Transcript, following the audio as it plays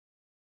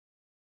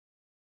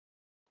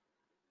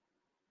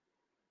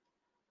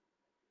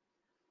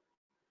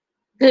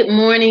Good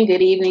morning,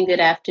 good evening, good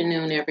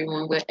afternoon,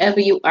 everyone. Wherever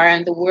you are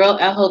in the world,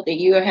 I hope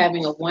that you are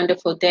having a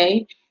wonderful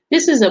day.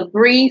 This is a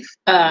brief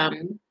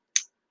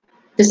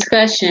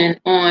discussion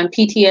on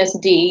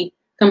PTSD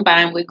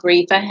combined with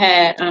grief. I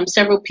had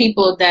several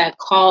people that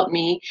called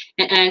me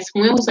and asked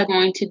when was I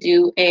going to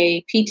do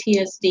a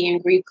PTSD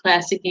and grief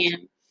class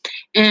again.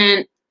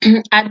 And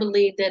I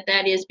believe that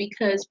that is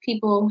because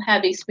people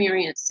have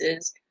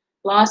experiences,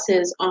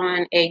 losses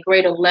on a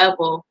greater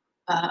level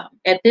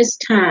at this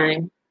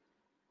time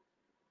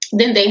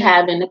than they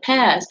have in the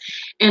past.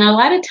 And a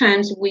lot of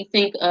times we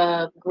think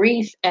of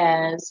grief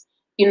as,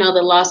 the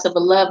loss of a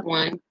loved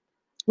one,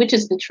 which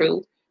is the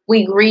truth.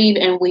 We grieve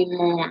and we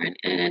mourn.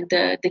 And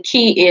the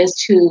key is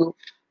to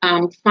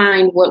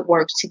find what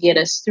works to get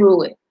us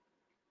through it.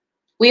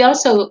 We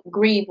also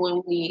grieve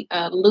when we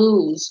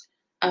lose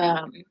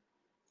um,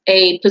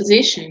 a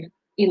position,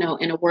 in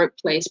a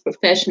workplace,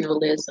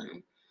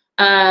 professionalism.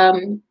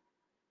 Um,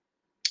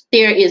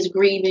 there is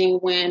grieving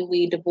when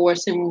we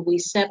divorce and when we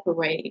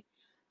separate.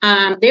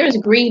 There is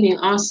grieving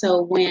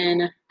also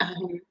when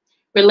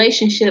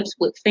relationships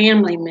with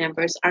family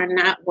members are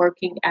not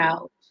working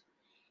out.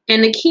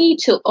 And the key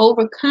to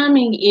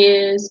overcoming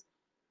is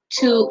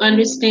to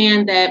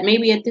understand that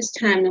maybe at this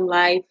time in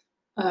life,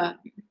 uh,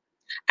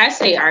 I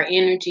say our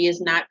energy is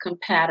not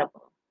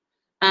compatible.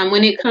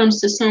 When it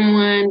comes to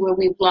someone where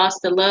we've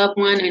lost a loved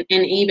one and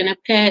even a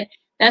pet,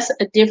 that's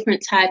a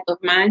different type of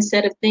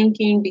mindset of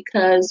thinking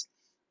because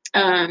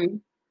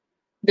um,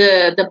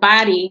 the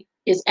body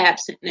is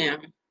absent now.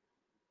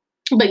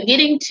 But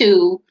getting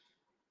to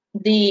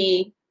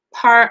the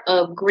part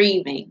of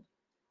grieving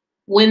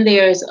when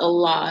there's a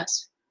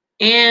loss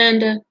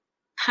and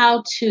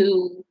how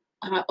to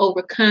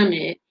overcome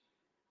it,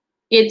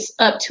 it's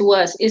up to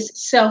us.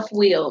 It's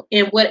self-will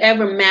and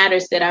whatever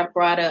matters that I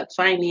brought up: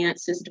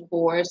 finances,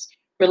 divorce,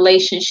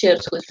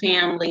 relationships with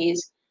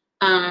families,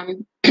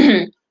 and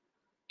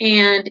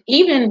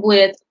even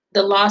with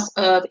the loss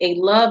of a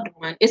loved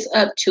one, it's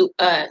up to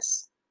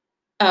us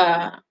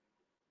uh,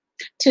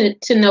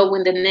 to know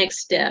when the next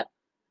step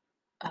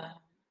uh,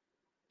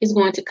 is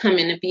going to come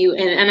into view.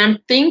 And I'm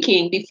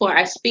thinking before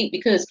I speak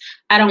because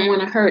I don't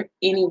want to hurt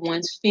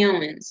anyone's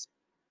feelings.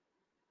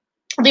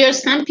 There are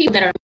some people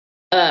that are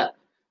up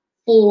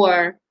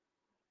for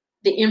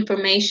the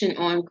information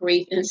on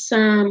grief and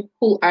some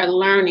who are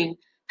learning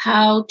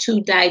how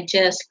to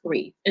digest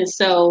grief. And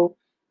so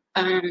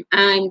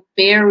I'm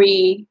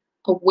very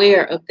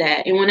aware of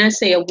that. And when I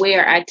say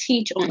aware, I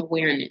teach on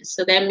awareness.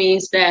 So that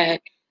means that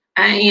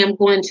I am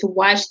going to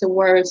watch the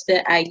words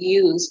that I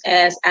use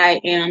as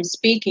I am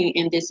speaking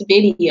in this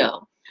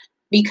video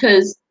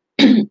because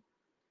the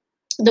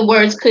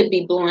words could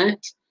be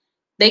blunt.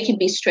 They could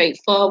be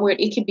straightforward.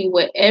 It could be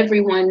what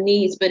everyone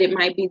needs, but it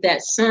might be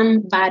that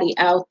somebody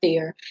out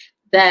there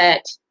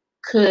that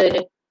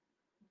could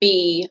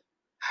be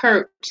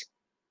hurt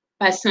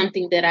by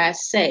something that I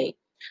say.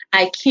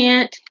 I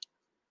can't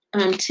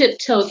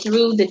tiptoe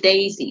through the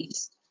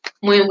daisies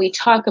when we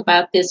talk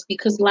about this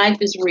because life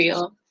is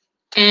real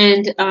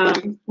and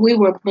we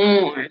were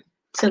born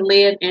to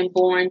live and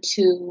born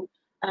to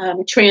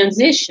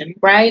transition,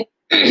 right?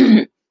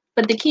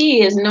 But the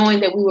key is knowing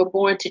that we were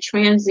born to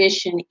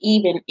transition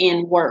even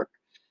in work.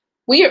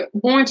 We are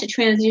born to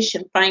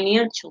transition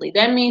financially.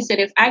 That means that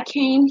if I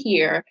came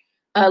here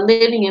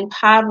living in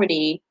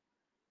poverty,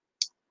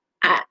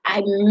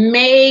 I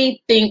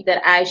may think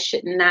that I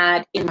should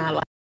not in my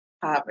life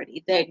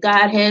poverty, that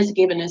God has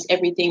given us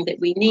everything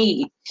that we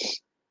need.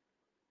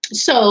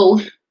 So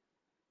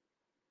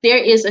there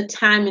is a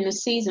time and a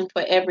season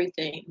for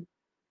everything.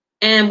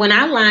 And when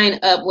I line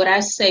up what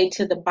I say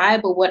to the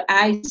Bible, what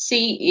I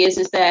see is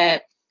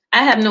that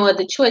I have no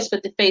other choice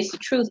but to face the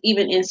truth,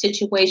 even in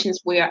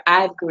situations where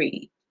I've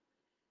grieved.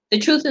 The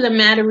truth of the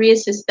matter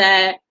is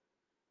that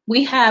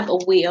we have a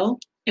will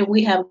and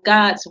we have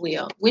God's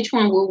will. Which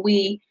one will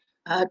we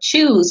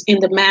choose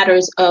in the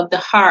matters of the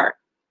heart?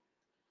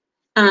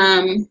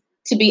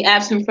 To be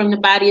absent from the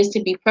body is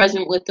to be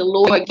present with the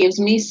Lord gives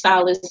me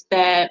solace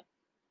that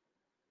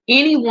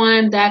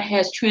anyone that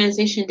has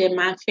transitioned in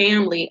my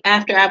family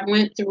after I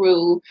went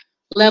through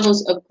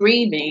levels of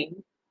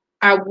grieving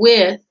are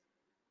with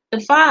the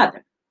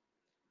Father.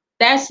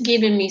 That's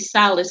giving me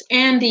solace.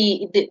 And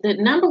the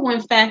number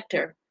one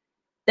factor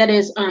that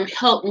has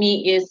helped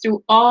me is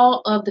through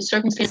all of the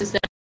circumstances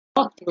that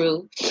I walked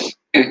through,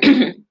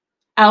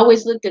 I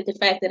always looked at the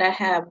fact that I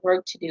have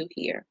work to do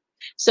here.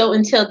 So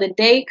until the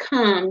day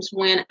comes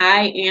when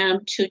I am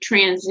to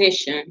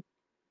transition,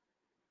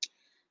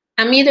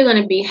 I'm either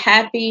going to be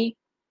happy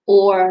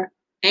or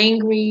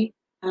angry,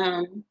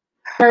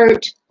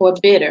 hurt or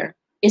bitter.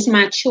 It's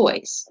my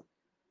choice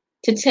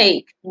to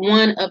take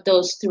one of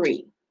those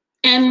three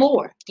and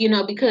more,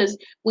 because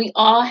we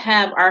all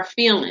have our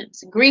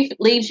feelings. Grief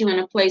leaves you in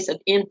a place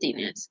of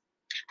emptiness.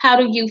 How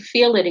do you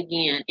feel it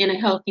again in a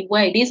healthy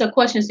way? These are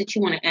questions that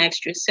you want to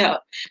ask yourself.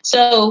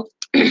 So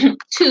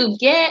to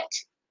get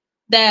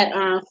that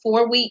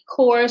 4-week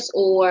course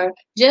or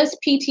just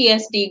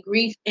PTSD,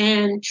 grief,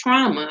 and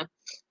trauma,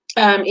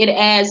 It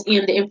adds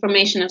in the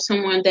information of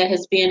someone that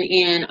has been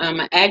in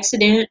an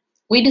accident.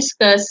 We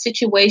discuss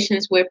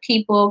situations where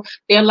people,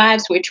 their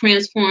lives were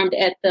transformed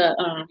at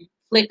the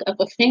flick of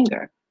a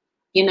finger,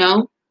 you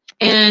know,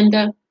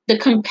 and the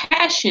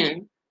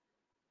compassion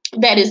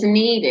that is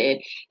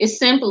needed is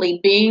simply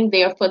being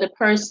there for the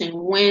person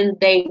when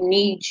they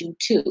need you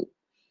to.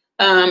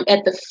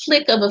 At the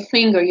flick of a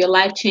finger, your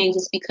life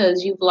changes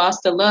because you've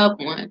lost a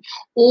loved one,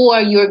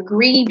 or you're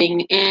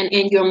grieving and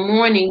you're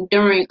mourning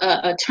during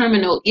a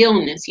terminal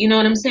illness. You know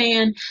what I'm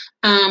saying?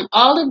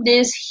 All of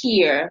this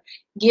here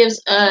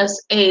gives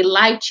us a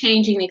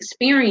life-changing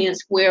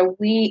experience where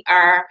we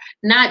are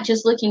not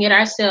just looking at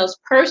ourselves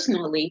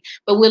personally,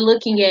 but we're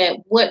looking at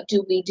what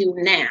do we do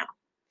now?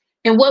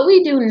 And what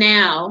we do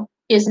now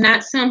is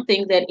not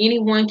something that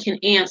anyone can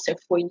answer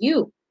for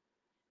you.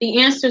 The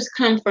answers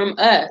come from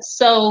us.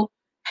 So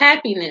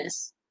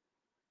happiness,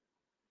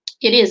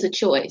 it is a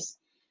choice.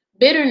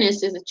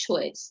 Bitterness is a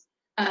choice.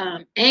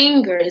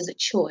 Anger is a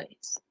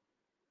choice.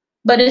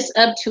 But it's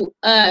up to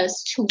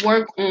us to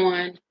work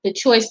on the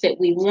choice that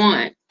we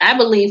want. I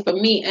believe for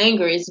me,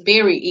 anger is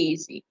very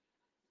easy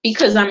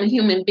because I'm a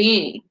human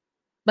being.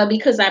 But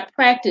because I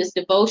practice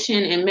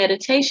devotion and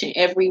meditation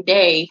every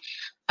day,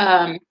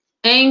 um,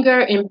 anger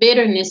and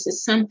bitterness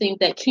is something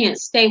that can't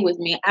stay with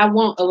me. I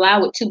won't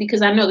allow it to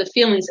because I know the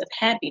feelings of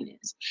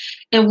happiness.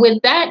 And with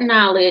that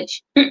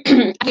knowledge,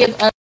 I give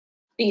us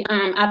the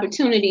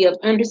opportunity of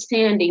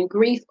understanding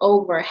grief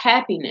over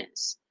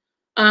happiness,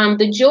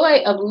 the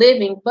joy of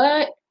living,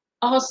 but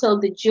also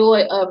the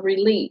joy of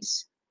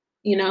release,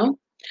 you know?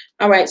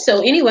 All right, so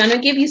anyway, I'm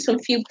gonna give you some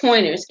few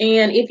pointers.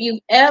 And if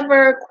you've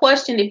ever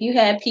questioned if you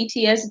had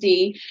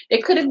PTSD,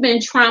 it could have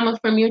been trauma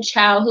from your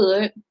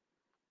childhood.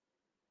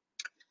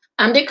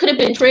 There could have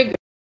been triggers.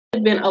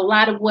 Have been a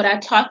lot of what I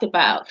talked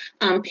about,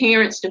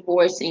 parents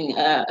divorcing,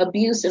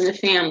 abuse in the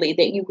family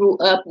that you grew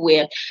up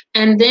with,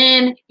 and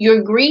then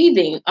you're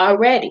grieving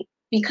already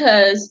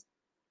because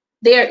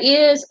there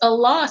is a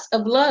loss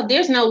of love.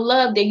 There's no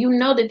love there. You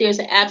know that there's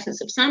an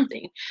absence of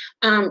something.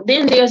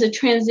 Then there's a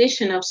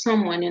transition of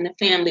someone in the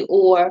family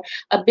or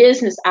a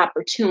business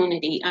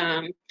opportunity.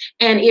 And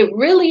it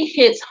really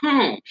hits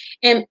home.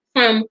 And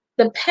from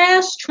the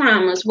past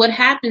traumas, what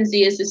happens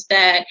is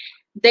that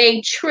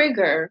they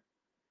trigger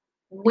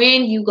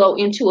when you go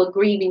into a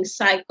grieving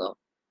cycle.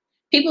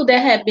 People that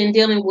have been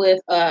dealing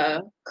with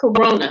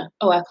corona,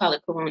 oh, I call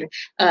it corona,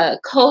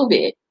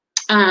 COVID,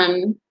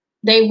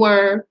 they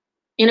were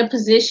in a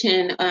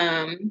position,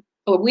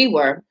 or we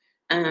were,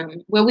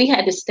 where we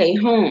had to stay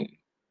home.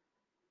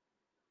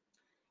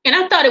 And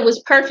I thought it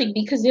was perfect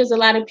because there's a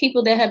lot of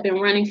people that have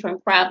been running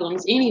from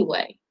problems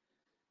anyway.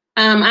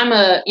 I'm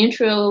an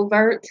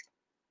introvert,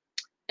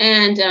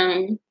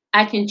 and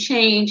I can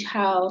change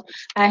how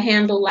I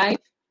handle life.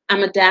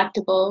 I'm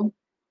adaptable,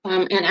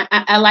 and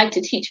I like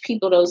to teach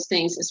people those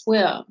things as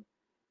well.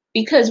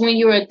 Because when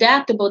you're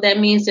adaptable, that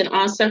means in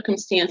all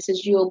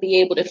circumstances, you'll be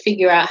able to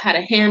figure out how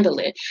to handle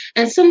it.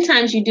 And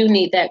sometimes you do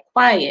need that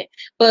quiet.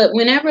 But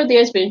whenever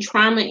there's been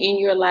trauma in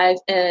your life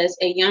as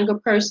a younger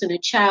person, a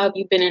child,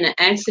 you've been in an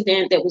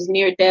accident that was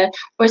near death,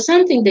 or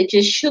something that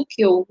just shook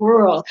your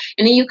world,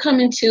 and then you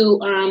come into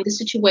the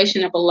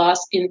situation of a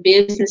loss in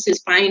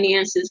businesses,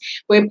 finances,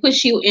 where it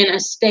puts you in a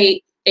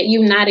state that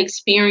you've not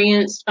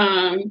experienced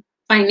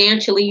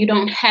financially, you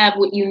don't have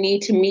what you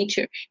need to meet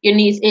your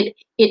needs.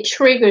 It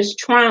triggers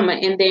trauma,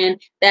 and then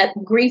that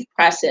grief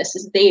process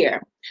is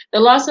there.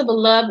 The loss of a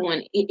loved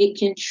one, it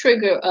can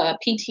trigger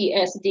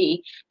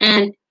PTSD,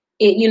 and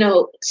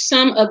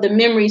some of the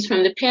memories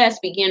from the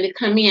past begin to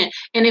come in.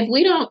 And if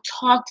we don't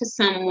talk to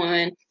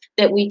someone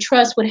that we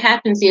trust, what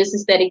happens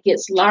is that it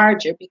gets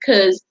larger,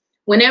 because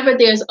whenever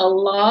there's a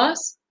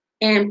loss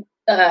and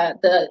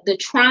the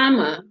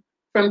trauma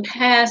from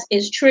past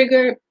is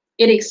triggered,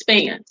 it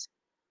expands.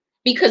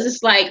 Because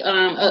it's like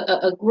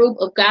a group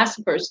of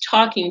gossipers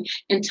talking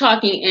and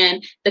talking,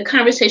 and the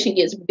conversation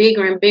gets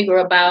bigger and bigger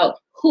about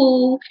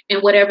who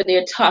and whatever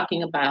they're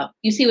talking about.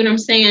 You see what I'm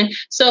saying?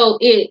 So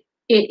it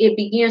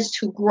begins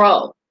to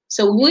grow.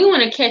 So we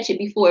want to catch it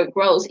before it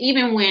grows,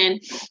 even when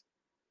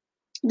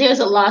there's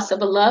a loss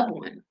of a loved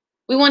one.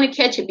 We want to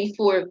catch it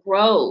before it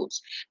grows,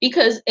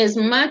 because as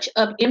much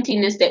of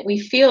emptiness that we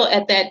feel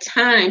at that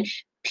time,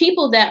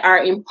 people that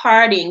are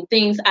imparting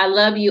things, I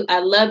love you,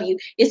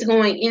 is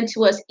going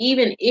into us,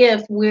 even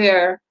if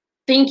we're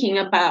thinking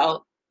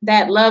about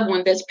that loved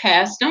one that's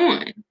passed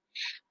on.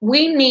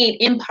 We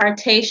need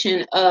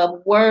impartation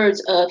of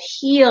words of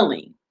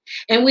healing,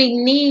 and we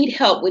need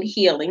help with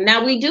healing.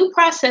 Now, we do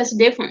process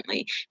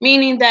differently,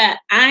 meaning that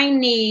I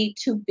need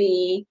to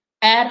be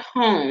at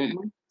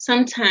home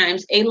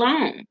sometimes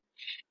alone.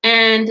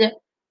 And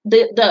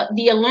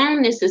the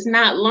aloneness is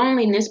not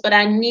loneliness, but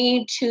I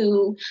need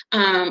to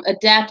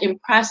adapt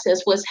and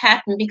process what's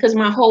happened, because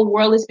my whole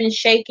world has been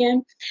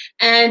shaken,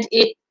 and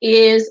it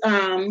is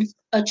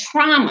a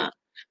trauma.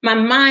 My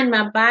mind,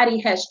 my body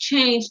has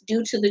changed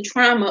due to the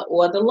trauma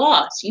or the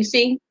loss, you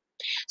see?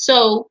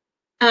 So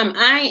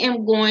I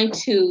am going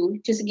to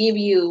just give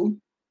you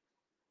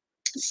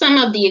some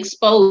of the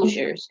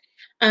exposures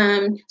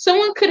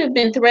Someone could have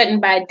been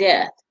threatened by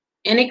death,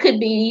 and it could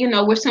be, you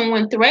know, where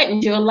someone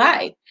threatened your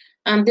life.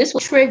 This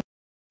will trigger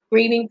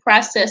grieving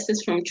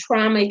processes from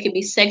trauma. It could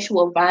be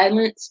sexual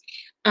violence.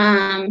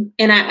 And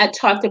I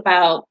talked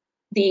about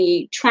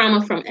the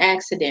trauma from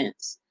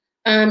accidents.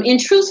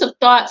 Intrusive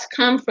thoughts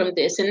come from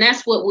this, and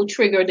that's what will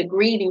trigger the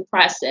grieving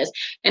process.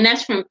 And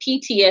that's from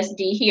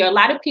PTSD here. A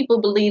lot of people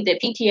believe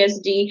that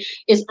PTSD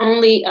is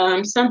only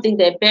something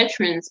that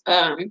veterans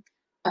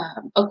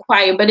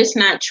acquire, but it's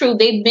not true.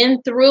 They've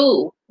been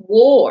through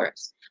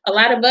wars. A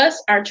lot of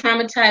us are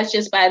traumatized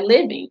just by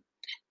living.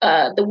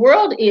 The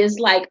world is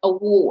like a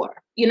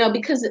war, you know,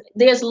 because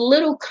there's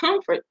little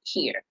comfort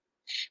here.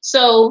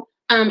 So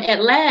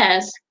at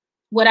last,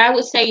 what I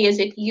would say is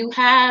if you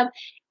have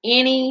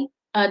any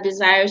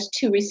desires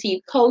to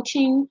receive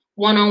coaching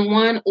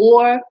one-on-one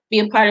or be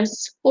a part of a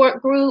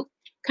support group,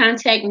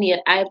 contact me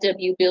at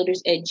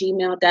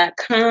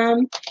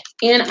ifwbuilders@gmail.com.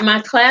 In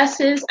my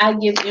classes, I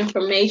give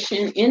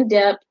information in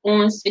depth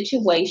on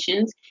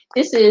situations.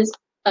 This is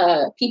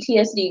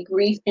PTSD,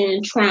 grief,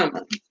 and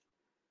trauma.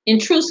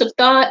 Intrusive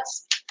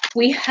thoughts,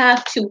 we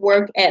have to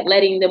work at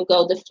letting them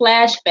go. The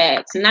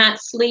flashbacks, not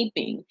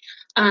sleeping.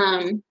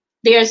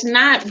 There's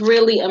not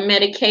really a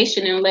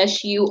medication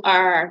unless you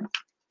are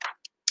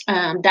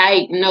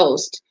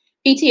diagnosed.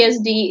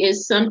 PTSD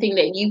is something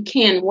that you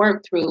can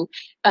work through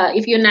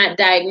if you're not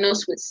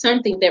diagnosed with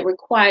something that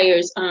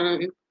requires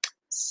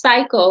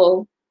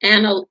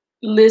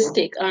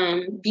psychoanalytic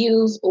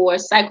views or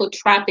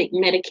psychotropic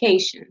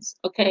medications.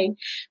 Okay,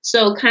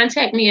 so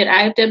contact me at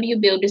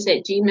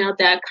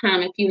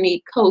ifwbuilders@gmail.com if you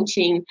need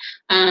coaching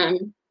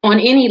on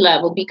any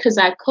level, because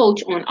I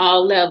coach on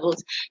all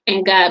levels.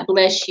 And God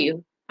bless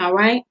you. All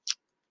right,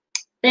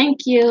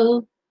 thank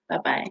you.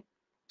 Bye-bye.